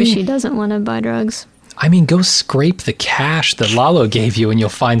 So maybe she doesn't want to buy drugs. I mean, go scrape the cash that Lalo gave you and you'll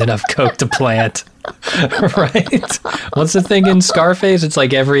find enough Coke to plant. Right? What's the thing in Scarface? It's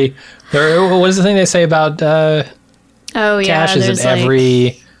like what is the thing they say about cash? Is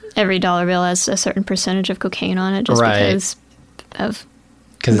it every dollar bill has a certain percentage of cocaine on it just because of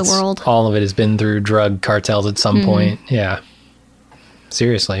the world. All of it has been through drug cartels at some point. Yeah.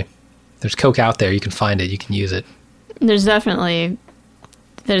 Seriously. There's Coke out there. You can find it. You can use it. There's got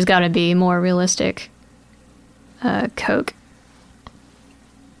to be more realistic Coke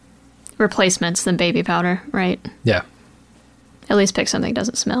replacements than baby powder, right? Yeah. At least pick something that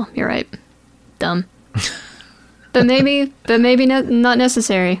doesn't smell. You're right. Dumb. but maybe not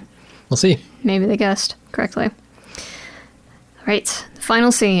necessary. We'll see. Maybe they guessed correctly. All right. The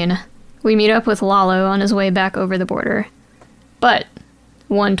final scene. We meet up with Lalo on his way back over the border. But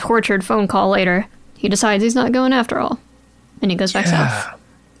one tortured phone call later, he decides he's not going after all. And he goes back south.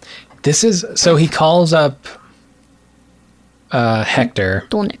 So he calls up Hector.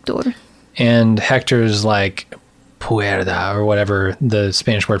 Don Hector. And Hector's like, puerda, or whatever the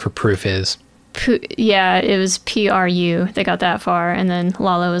Spanish word for proof is. It was PRU. They got that far. And then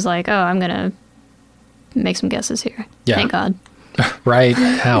Lalo was like, oh, I'm going to make some guesses here. Yeah. Thank God. Right?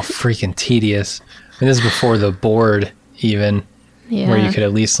 How freaking tedious. And this is before the board even, where you could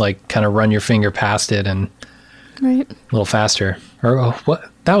at least like kind of run your finger past it and a little faster. Or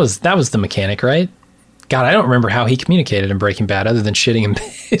what? That was the mechanic, right? God, I don't remember how he communicated in Breaking Bad other than shitting in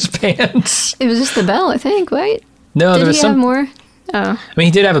his pants. It was just the bell, I think, right? No, there was have more? Oh. I mean,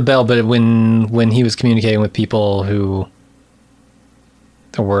 he did have a bell, but when he was communicating with people who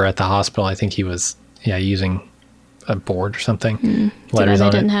were at the hospital, I think he was using a board or something. Letters on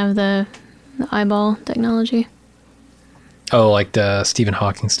it. They didn't have the eyeball technology. Oh, like the Stephen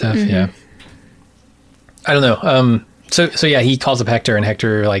Hawking stuff. Yeah. I don't know. So yeah, he calls up Hector, and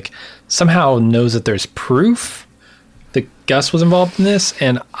Hector like somehow knows that there's proof that Gus was involved in this,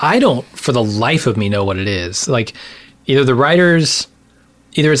 and I don't, for the life of me, know what it is. Like, either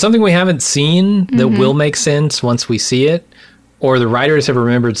it's something we haven't seen that will make sense once we see it, or the writers have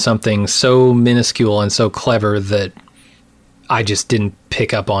remembered something so minuscule and so clever that I just didn't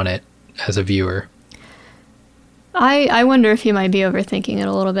pick up on it as a viewer. I wonder if you might be overthinking it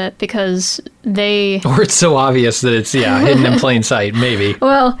a little bit, because or it's so obvious that it's, hidden in plain sight, maybe.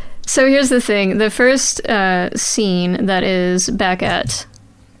 Well, so here's the thing. The first scene that is back at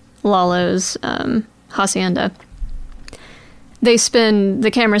Lalo's hacienda,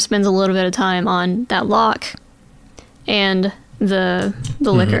 the camera spends a little bit of time on that lock and the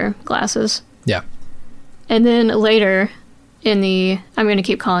liquor glasses. Yeah. And then later, I'm going to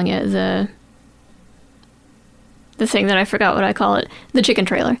keep calling it the thing that I forgot what I call it, the chicken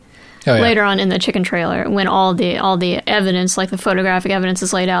trailer. Oh, yeah. Later on in the chicken trailer, when all the evidence, like the photographic evidence,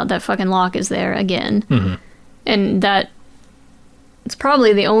 is laid out, that fucking Locke is there again. Mm-hmm. And that it's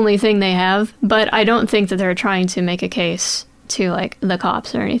probably the only thing they have, but I don't think that they're trying to make a case to, like, the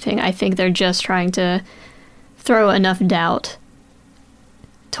cops or anything. I think they're just trying to throw enough doubt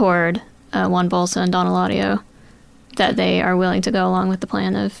toward Juan Bolsa and Don Eladio that they are willing to go along with the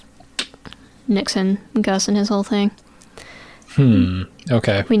plan of Nixon, Gus, and his whole thing.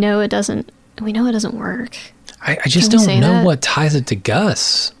 Okay. We know it doesn't work. I just don't know what ties it to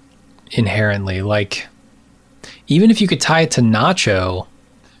Gus inherently. Like, even if you could tie it to Nacho,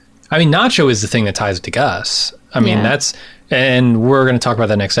 I mean, Nacho is the thing that ties it to Gus. I mean, that's, and we're going to talk about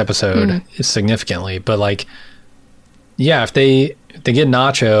that next episode significantly, but like, yeah, if they get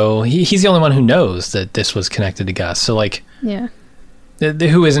Nacho, he's the only one who knows that this was connected to Gus. So like, yeah,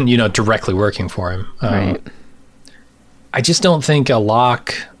 who isn't, directly working for him. Right. I just don't think a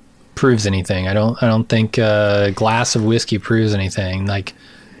lock proves anything. I don't think a glass of whiskey proves anything. Like,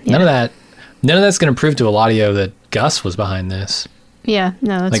 none of that's going to prove to Eladio that Gus was behind this. Yeah,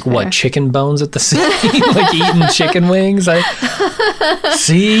 no, that's like fair. What, chicken bones at the scene? Like eating chicken wings?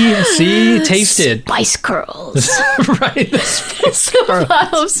 See, taste it. Spice curls. Right, the spice curls. A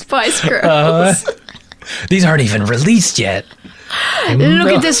bottle of spice curls. These aren't even released yet.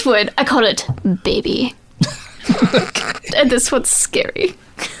 Look at this one. I call it baby. And this one's scary.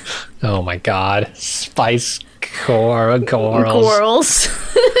 Oh my God. Spice Girls.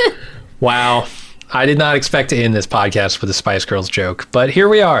 Wow. I did not expect to end this podcast with a Spice Girls joke, but here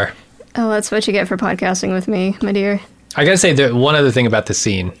we are. Oh, that's what you get for podcasting with me, my dear. I gotta say, one other thing about this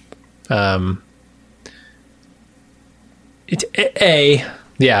scene. So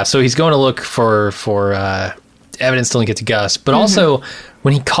he's going to look for evidence to link it to Gus, but also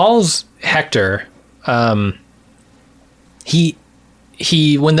when he calls Hector, when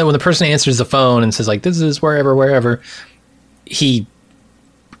the person answers the phone and says like, this is wherever, he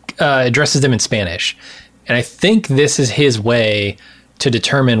addresses them in Spanish. And I think this is his way to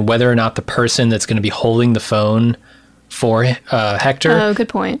determine whether or not the person that's going to be holding the phone for Hector good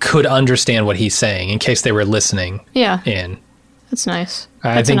point. could understand what he's saying in case they were listening in. That's nice.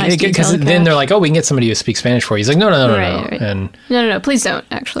 I think because then they're like, oh, we can get somebody who speaks Spanish for you. He's like, no. Right. And no, please don't,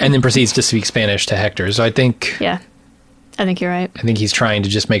 actually. And then proceeds to speak Spanish to Hector. So I think... Yeah, I think you're right. I think he's trying to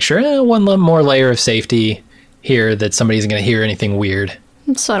just make sure one more layer of safety here, that somebody isn't going to hear anything weird.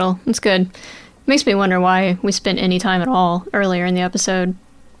 It's subtle. It's good. Makes me wonder why we spent any time at all earlier in the episode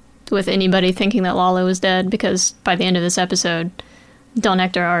with anybody thinking that Lalo is dead, because by the end of this episode, Don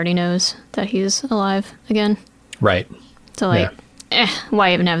Hector already knows that he's alive again. Right. So, like,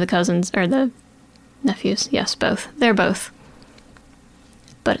 why even have the cousins or the nephews? Yes, both. They're both.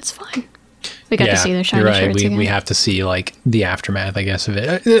 But it's fine. We got to see their shiny shirts again. We have to see, like, the aftermath, I guess, of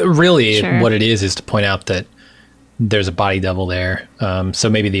it. Really, what it is to point out that there's a body double there. So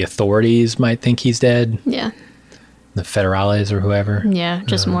maybe the authorities might think he's dead. Yeah. The federales or whoever. Yeah,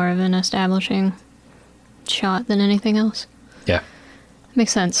 just more of an establishing shot than anything else. Yeah.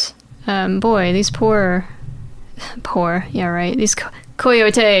 Makes sense. Boy, these poor, yeah, right. These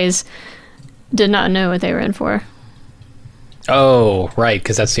coyotes did not know what they were in for. Oh, right,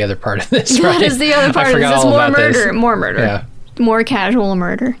 because that's the other part of this, right? That is the other part of this. It's more murder. Yeah. More casual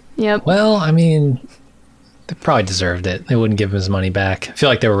murder. Yep. Well, I mean, they probably deserved it. They wouldn't give him his money back. I feel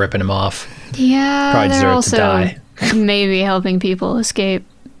like they were ripping him off. Yeah, probably they're deserved also to die. maybe helping people escape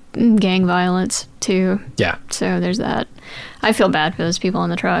gang violence, too. Yeah. So there's that. I feel bad for those people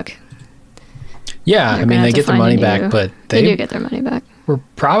in the truck. Yeah, I mean, they get their money back, but they do get their money back. We're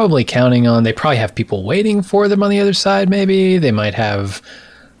probably counting on, they probably have people waiting for them on the other side, maybe. They might have,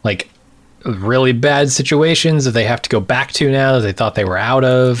 like, really bad situations that they have to go back to now that they thought they were out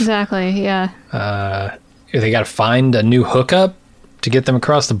of. Exactly, yeah. They got to find a new hookup to get them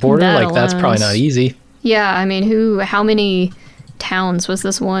across the border. That's probably not easy. Yeah, I mean, how many towns was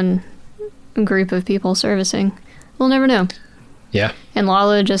this one group of people servicing? We'll never know. Yeah. And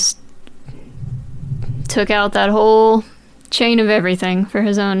Lalo just took out that whole chain of everything for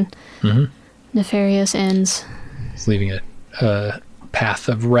his own nefarious ends. He's leaving a path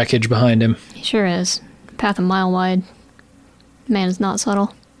of wreckage behind him. He sure is. A path a mile wide. Man is not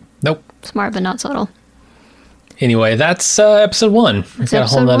subtle. Nope. Smart, but not subtle. Anyway, that's episode 1. We've got a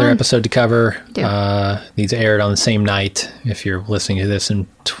whole other episode to cover. These aired on the same night if you're listening to this in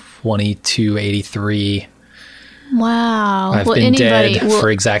 2283. Wow. I've been dead for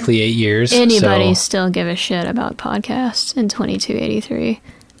exactly 8 years. Anybody still give a shit about podcasts in 2283?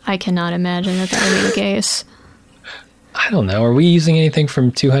 I cannot imagine that would be the case. I don't know. Are we using anything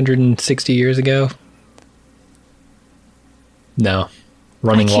from 260 years ago? No.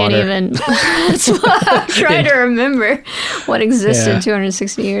 Running water. I can't even. That's what I'm trying to remember. What existed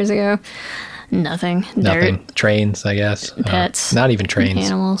 260 years ago? Nothing. Dirt. Trains, I guess. Pets. Not even trains.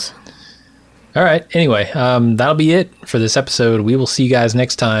 Animals. All right. Anyway, that'll be it for this episode. We will see you guys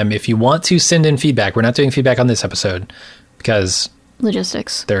next time. If you want to send in feedback, we're not doing feedback on this episode because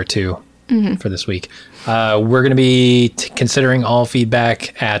logistics. There are two for this week. We're going to be considering all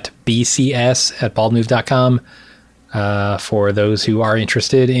feedback at bcs@baldmove.com for those who are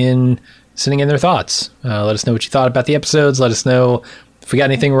interested in sending in their thoughts. Let us know what you thought about the episodes. Let us know if we got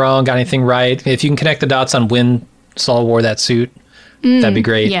anything wrong, got anything right. If you can connect the dots on when Saul wore that suit, that'd be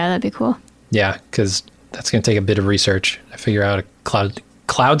great. Yeah, that'd be cool. Yeah, because that's going to take a bit of research to figure out a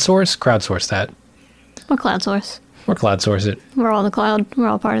crowdsource that. Or cloud source. Or cloud source it. We're all the cloud. We're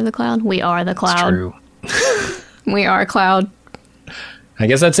all part of the cloud. We are the cloud. It's true. We are cloud. I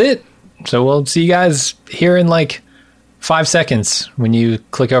guess that's it. So we'll see you guys here in like 5 seconds when you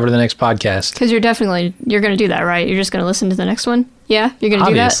click over to the next podcast. Because you're going to do that, right? You're just going to listen to the next one? Yeah? You're going to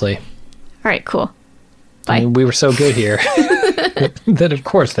do that? Obviously. All right, cool. Bye. I mean, we were so good here that of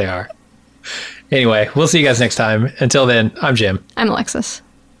course they are. Anyway, we'll see you guys next time. Until then, I'm Jim. I'm Alexis.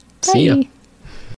 See ya.